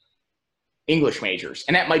 English majors.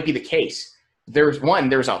 And that might be the case. There's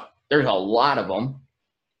a lot of them.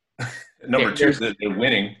 Number two, they're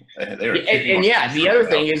winning. The other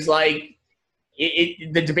thing is like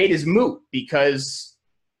the debate is moot because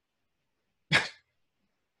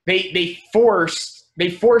they forced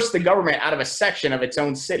the government out of a section of its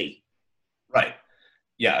own city. Right.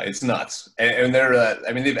 Yeah, it's nuts. And they're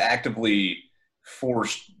they've actively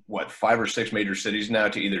forced 5 or 6 major cities now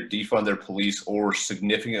to either defund their police or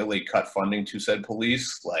significantly cut funding to said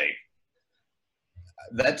police. Like,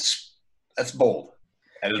 that's bold.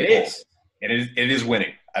 That is bold. Is. It is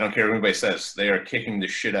winning. I don't care what anybody says. They are kicking the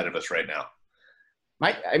shit out of us right now.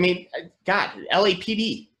 God,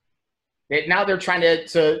 LAPD. Now they're trying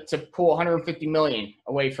to pull $150 million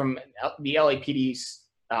away from the LAPD's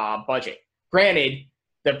budget. Granted,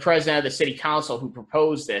 the president of the city council who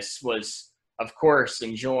proposed this was, of course,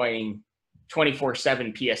 enjoying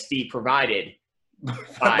 24/7 PSD provided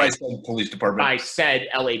by said police department, by said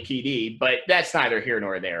LAPD, but that's neither here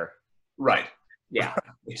nor there. Right. Yeah.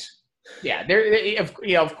 Yeah.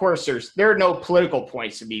 Of course, there are no political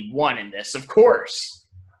points to be won in this. Of course.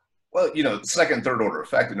 Well, second and third order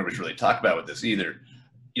effect that nobody's really talked about with this either.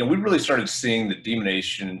 We really started seeing the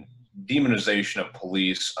demonization of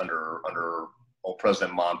police under old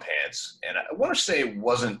President Montpants, and I want to say it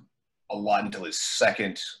wasn't a lot until his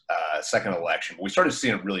second election, but we started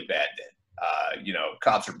seeing it really bad then.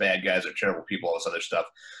 Cops are bad guys, they're terrible people, all this other stuff.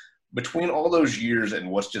 Between all those years and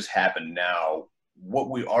what's just happened now, what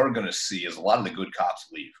we are going to see is a lot of the good cops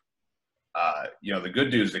leave. The good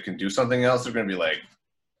dudes that can do something else, they're going to be like,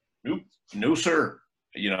 nope, no, sir.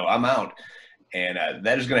 I'm out. And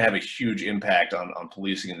that is going to have a huge impact on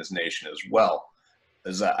policing in this nation as well.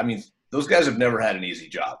 As, I mean, those guys have never had an easy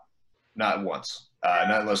job, not once.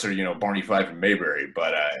 Not unless they're, you know, Barney Fife and Mayberry,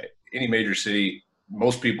 but any major city,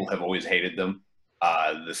 most people have always hated them.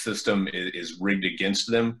 The system is rigged against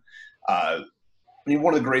them. I mean,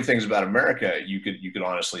 one of the great things about America, you could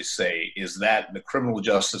honestly say, is that the criminal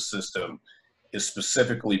justice system is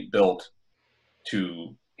specifically built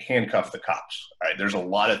to handcuff the cops. Right? There's a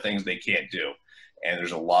lot of things they can't do, and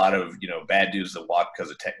there's a lot of, you know, bad dudes that walk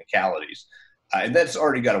because of technicalities, and that's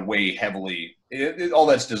already got to weigh heavily. All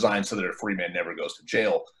that's designed so that a free man never goes to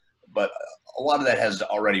jail, but a lot of that has to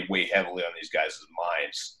already weigh heavily on these guys'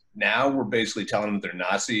 minds. Now we're basically telling them that they're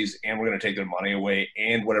Nazis, and we're going to take their money away,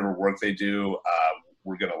 and whatever work they do,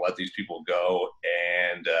 we're going to let these people go,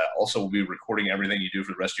 and also we'll be recording everything you do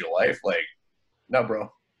for the rest of your life. Like, no,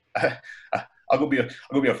 bro, I'll go be a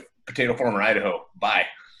potato farmer in Idaho. Bye.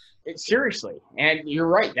 Seriously, and you're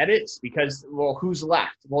right. That is because, well, who's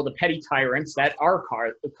left? Well, the petty tyrants that are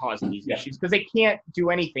causing these issues because they can't do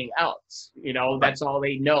anything else. You know, that's all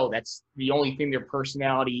they know. That's the only thing their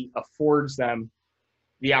personality affords them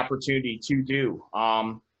the opportunity to do.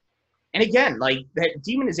 And again, like that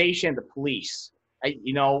demonization of the police.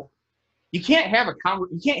 You know, you can't have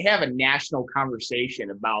a national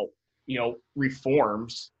conversation about, you know,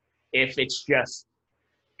 reforms if it's just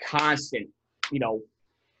constant, you know,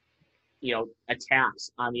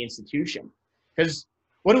 attacks on the institution. Because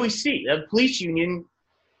what do we see? The police union,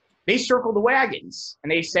 they circle the wagons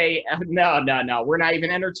and they say, no, we're not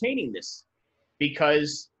even entertaining this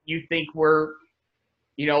because you think we're,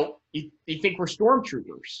 you know, you think we're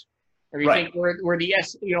stormtroopers, or you think we're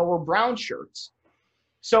we're brown shirts.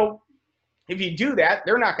 So if you do that,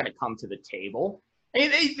 they're not going to come to the table. I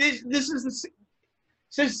mean, this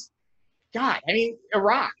is God. I mean,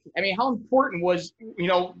 Iraq. I mean, how important was, you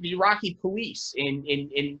know, the Iraqi police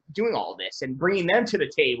in doing all this and bringing them to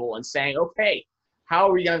the table and saying, okay, how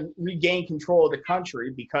are we going to regain control of the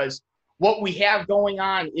country? Because what we have going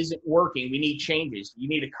on isn't working. We need changes. You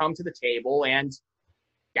need to come to the table, and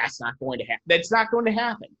that's not going to happen. That's not going to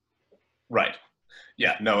happen. Right.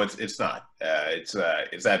 Yeah. No, it's not. It's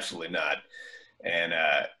absolutely not. And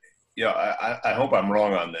you know, I hope I'm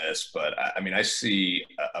wrong on this, but I mean, I see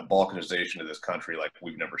a balkanization of this country like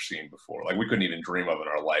we've never seen before. Like we couldn't even dream of in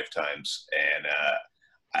our lifetimes. And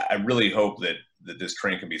I really hope that this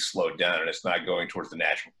train can be slowed down and it's not going towards the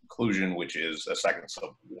natural conclusion, which is a second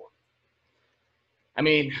civil war. I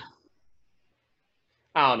mean,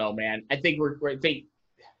 I don't know, man. I think I think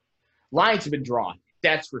lines have been drawn.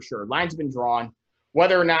 That's for sure. Lines have been drawn.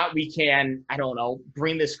 Whether or not we can, I don't know,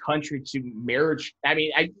 bring this country to marriage. I mean,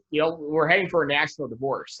 we're heading for a national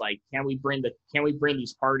divorce. Like, can we bring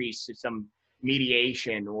these parties to some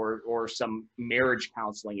mediation or some marriage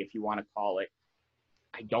counseling, if you want to call it?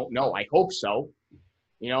 I don't know. I hope so.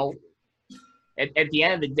 You know, at the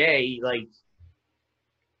end of the day, like,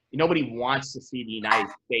 nobody wants to see the United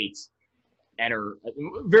States enter.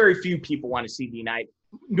 Very few people want to see the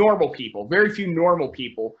very few normal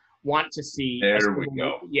people want to see a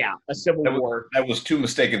civil war. That was two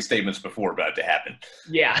mistaken statements before about to happen.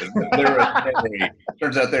 Yeah.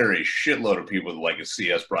 Turns out there are a shitload of people that like to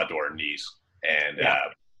see us brought to our knees. And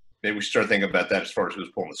maybe we should start thinking about that as far as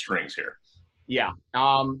who's pulling the strings here. Yeah.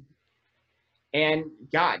 And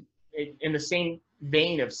God, in the same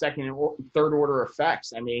vein of second and third order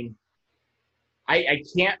effects, I mean, I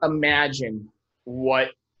can't imagine what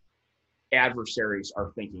adversaries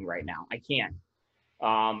are thinking right now. I can't.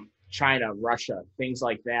 China, Russia, things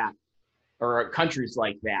like that, or countries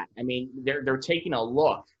like that. I mean, they're taking a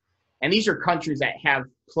look, and these are countries that have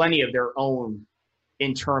plenty of their own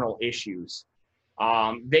internal issues.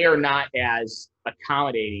 They are not as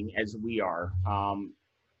accommodating as we are.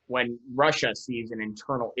 When Russia sees an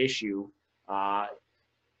internal issue, Chechnya,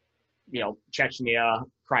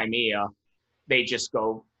 Crimea, they just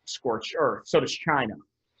go scorched earth. So does China,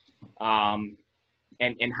 and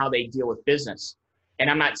how they deal with business. And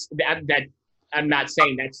I'm not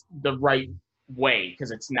saying that's the right way, because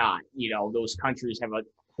it's not. You know, those countries have a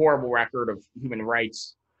horrible record of human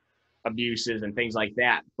rights abuses and things like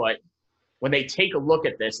that. But when they take a look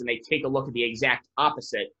at this and they take a look at the exact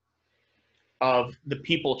opposite of the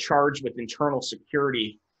people charged with internal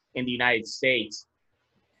security in the United States,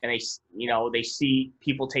 and they see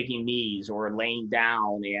people taking knees or laying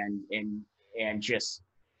down and just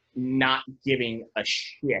not giving a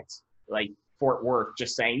shit, like Fort Worth,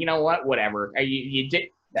 just saying, you know what, whatever. You did.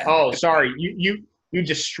 Oh, sorry, you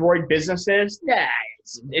destroyed businesses. Yeah,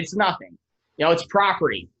 it's nothing. You know, it's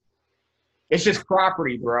property. It's just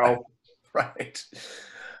property, bro. Right.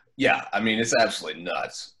 Yeah, I mean, it's absolutely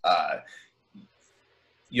nuts.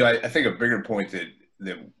 I think a bigger point that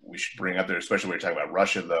we should bring up there, especially when you're talking about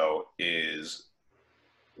Russia, though, is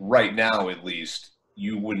right now, at least,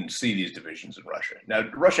 you wouldn't see these divisions in Russia. Now,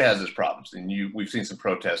 Russia has its problems, and we've seen some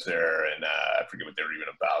protests there, and I forget what they were even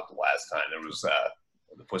about the last time. There was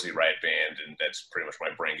the Pussy Riot Band, and that's pretty much where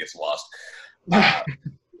my brain gets lost.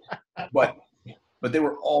 But they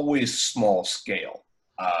were always small scale.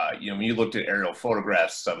 When you looked at aerial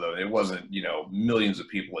photographs and stuff, though, it wasn't, millions of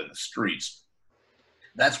people in the streets.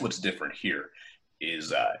 That's what's different here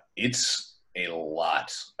is it's a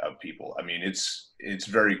lot of people. I mean, it's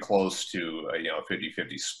very close to a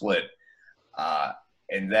 50-50 split.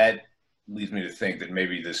 And that leads me to think that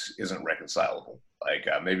maybe this isn't reconcilable. Like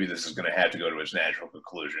maybe this is going to have to go to its natural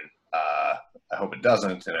conclusion. I hope it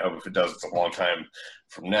doesn't, and I hope if it does, it's a long time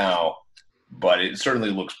from now. But it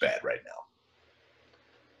certainly looks bad right now.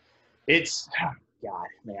 It's God,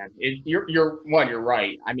 man. You're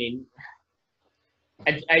right. I mean,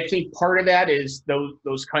 I think part of that is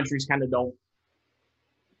those countries kind of don't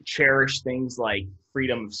cherish things like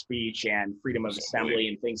freedom of speech and freedom of assembly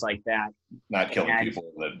and things like that. Not killing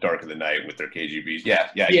people in the dark of the night with their KGBs. Yeah.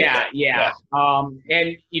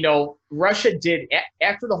 And Russia did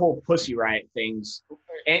after the whole Pussy Riot things.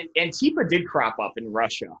 And Antifa did crop up in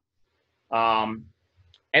Russia, and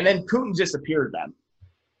then Putin disappeared them.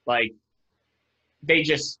 Like they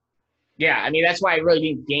just, I mean that's why I really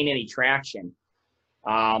didn't gain any traction.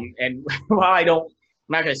 And while I'm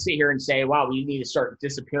not going to sit here and say, wow, we need to start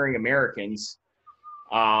disappearing Americans.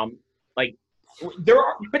 Like there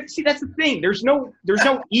are, but see, that's the thing. There's no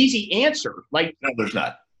easy answer. Like, no, there's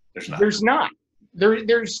not.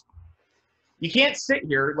 There's, you can't sit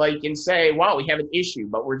here like and say, wow, we have an issue,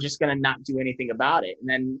 but we're just going to not do anything about it. And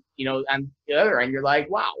then, on the other end, you're like,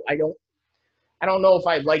 wow, I don't know if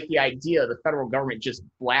I like the idea of the federal government just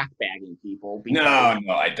black bagging people. No,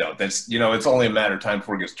 I don't. That's it's only a matter of time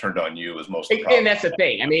before it gets turned on you. Is most of the problem. And that's the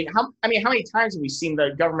thing. I mean, how many times have we seen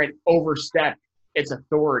the government overstep its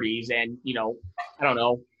authorities and I don't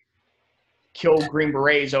know, kill Green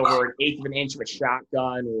Berets over an eighth of an inch of a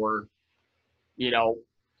shotgun, or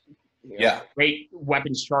great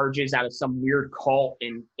weapons charges out of some weird cult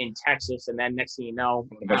in Texas, and then next thing you know,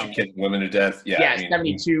 a bunch of kids, women to death.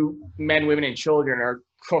 72 men, women, and children are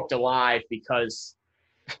cooked alive because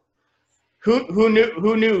who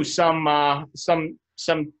knew some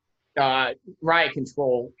riot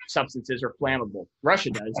control substances are flammable. Russia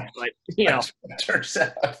does, but turns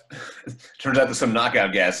out that some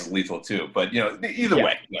knockout gas is lethal too. But either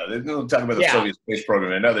way, we'll talk about the Soviet space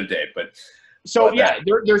program another day. But so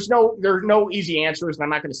there's no easy answers, and I'm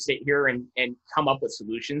not going to sit here and come up with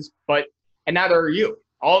solutions. But neither are you.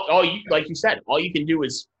 All you, like you said, all you can do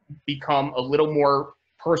is become a little more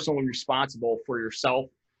personally responsible for yourself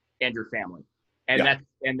and your family, and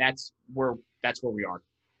that's where we are.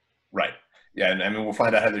 Right. Yeah, and I mean we'll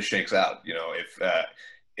find out how this shakes out.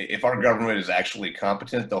 If our government is actually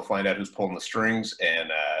competent, they'll find out who's pulling the strings,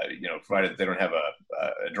 and provided they don't have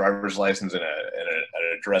a driver's license and an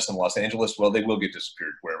address in Los Angeles, well, they will get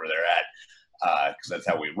disappeared wherever they're at, because that's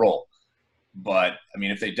how we roll. But I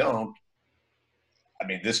mean, if they don't, I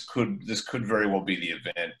mean, this could very well be the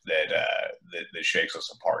event that shakes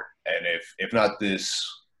us apart. And if not this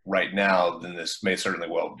right now, then this may certainly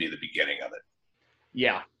well be the beginning of it.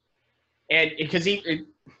 Yeah, and because even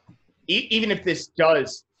if this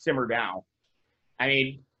does simmer down, I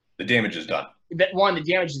mean, the damage is done. The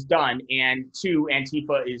damage is done, and two,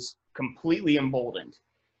 Antifa is completely emboldened.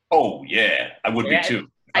 Oh yeah, I would be too.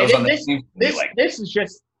 This is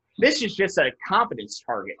just a competence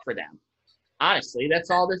target for them. Honestly, that's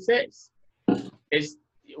all this is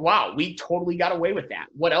wow, we totally got away with that.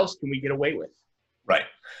 What else can we get away with? Right.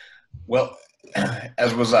 Well,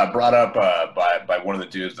 as was brought up by one of the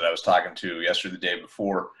dudes that I was talking to yesterday, the day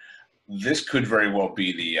before, this could very well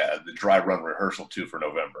be the dry run rehearsal too for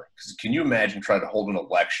November. Because can you imagine trying to hold an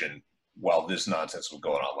election while this nonsense was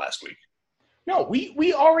going on last week? No,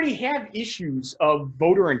 we already have issues of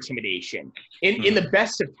voter intimidation in the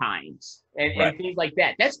best of times and things like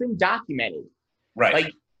that. That's been documented. Right.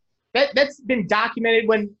 Like that's been documented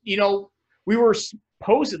when we were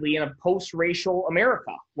supposedly in a post-racial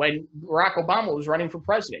America when Barack Obama was running for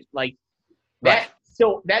president. Like that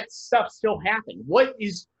stuff still happened. What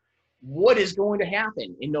is going to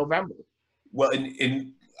happen in November? Well,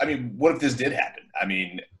 I mean, what if this did happen? I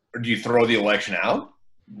mean, do you throw the election out?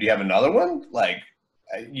 Do you have another one? Like,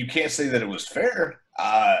 you can't say that it was fair.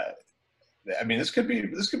 I mean, this could be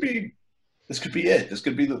it. This could be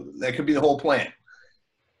that could be the whole plan.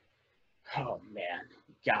 Oh man,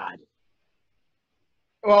 God.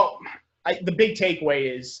 Well, the big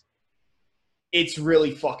takeaway is it's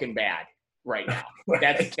really fucking bad. right now.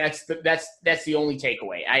 Right. That's the only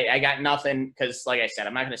takeaway. I got nothing because, like I said,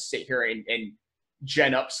 I'm not going to sit here and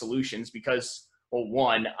gen up solutions because, well,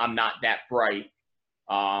 one, I'm not that bright,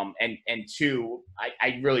 and two,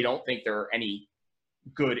 I really don't think there are any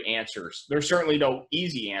good answers. There's certainly no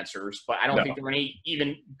easy answers, but I don't think there are any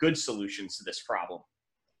even good solutions to this problem.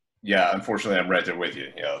 Yeah, unfortunately, I'm right there with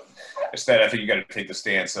you. Instead, I think you got to take the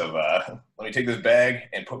stance of let me take this bag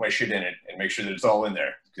and put my shit in it and make sure that it's all in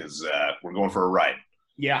there because we're going for a ride.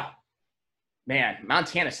 Yeah, man,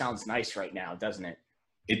 Montana sounds nice right now, doesn't it?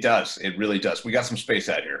 It does. It really does. We got some space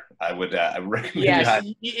out here. I would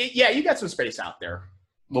recommend. Yeah, you got some space out there.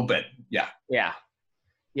 A little bit. Yeah. Yeah.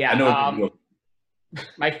 I know.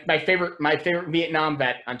 My favorite Vietnam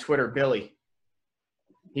vet on Twitter, Billy.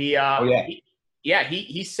 He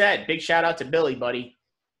said, big shout out to Billy, buddy.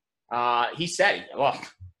 He said, well,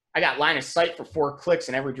 I got line of sight for 4 clicks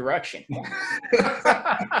in every direction.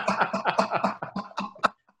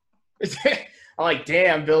 I'm like,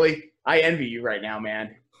 damn, Billy, I envy you right now,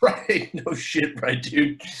 man. Right. No shit, right,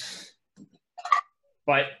 dude.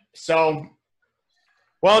 But so,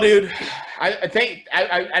 well, dude, I think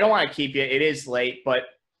I don't want to keep you. It is late, but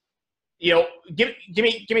give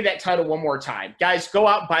me that title one more time, guys. Go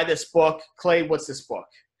out and buy this book. Clay, what's this book?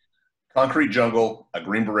 Concrete Jungle: A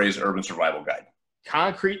Green Beret's Urban Survival Guide.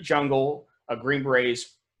 Concrete Jungle: A Green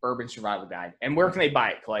Beret's Urban Survival Guide. And where can they buy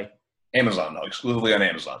it, Clay? Amazon, though. Exclusively on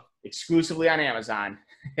Amazon. Exclusively on Amazon.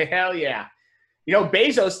 Hell yeah.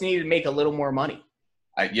 Bezos needed to make a little more money.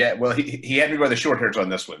 Yeah, well, he had me by the short hairs on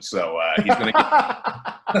this one, so he's going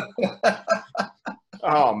to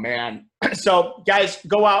Oh, man. So, guys,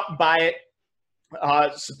 go out and buy it.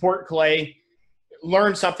 Support Clay.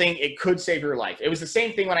 Learn something. It could save your life. It was the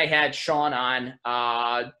same thing when I had Sean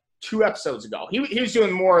on 2 episodes ago. He was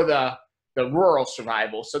doing more of the rural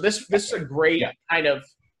survival. So this is a great kind of,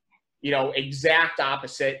 exact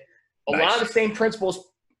opposite. A lot of the same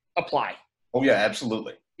principles apply. Oh, yeah,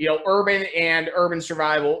 absolutely. Urban and urban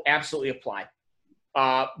survival absolutely apply.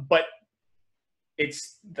 But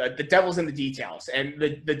it's the devil's in the details, and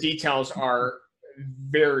the details are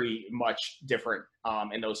very much different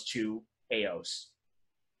in those 2 AOs.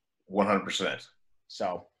 100%.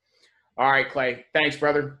 So, all right, Clay. Thanks,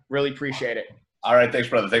 brother. Really appreciate it. All right, thanks,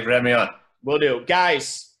 brother. Thanks for having me on. Will do.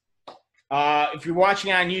 Guys, if you're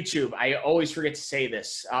watching on YouTube, I always forget to say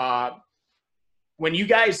this. When you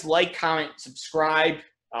guys like, comment, subscribe,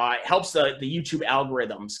 it helps the YouTube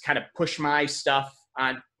algorithms kind of push my stuff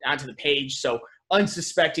onto the page so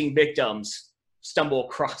unsuspecting victims stumble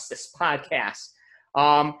across this podcast.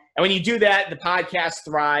 And when you do that, the podcast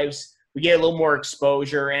thrives. We get a little more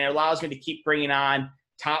exposure, and it allows me to keep bringing on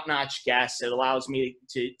top-notch guests. It allows me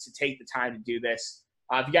to take the time to do this.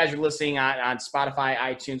 If you guys are listening on Spotify,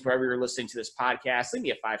 iTunes, wherever you're listening to this podcast, leave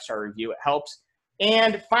me a 5-star review. It helps.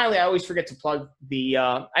 And finally, I always forget to plug the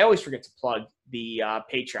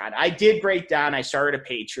Patreon. I did break down. I started a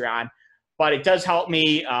Patreon, but it does help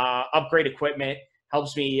me upgrade equipment.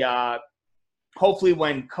 Helps me hopefully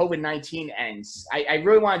when COVID-19 ends. I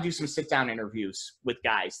really want to do some sit-down interviews with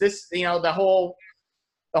guys. This, the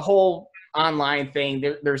whole online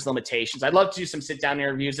thing. There's limitations. I'd love to do some sit-down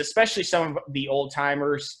interviews, especially some of the old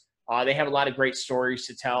timers. They have a lot of great stories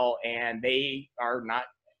to tell, and they are not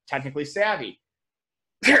technically savvy.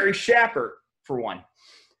 Barry Shapper, for one.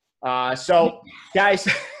 So, guys,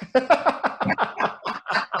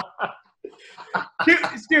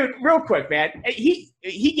 dude, real quick, man. He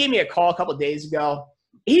gave me a call a couple of days ago.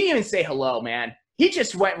 He didn't even say hello, man. He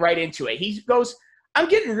just went right into it. He goes, "I'm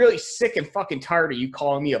getting really sick and fucking tired of you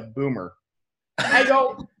calling me a boomer." I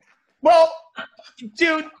go, "Well,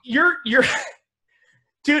 dude,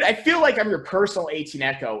 dude, I feel like I'm your personal 18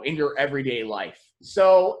 Echo in your everyday life.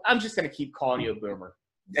 So I'm just gonna keep calling you a boomer."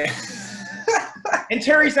 And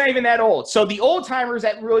Terry's not even that old. So the old timers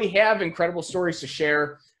that really have incredible stories to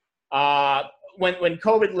share, when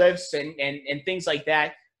COVID lifts and things like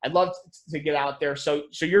that, I'd love to get out there. So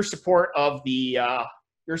your support of the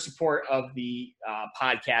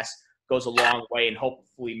podcast goes a long way in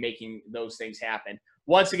hopefully making those things happen.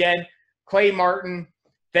 Once again, Clay Martin,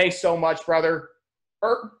 thanks so much, brother.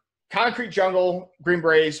 Concrete Jungle, Green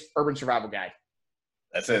Beret's Urban Survival Guide.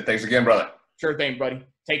 That's it. Thanks again, brother. Sure thing, buddy.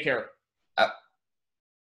 Take care.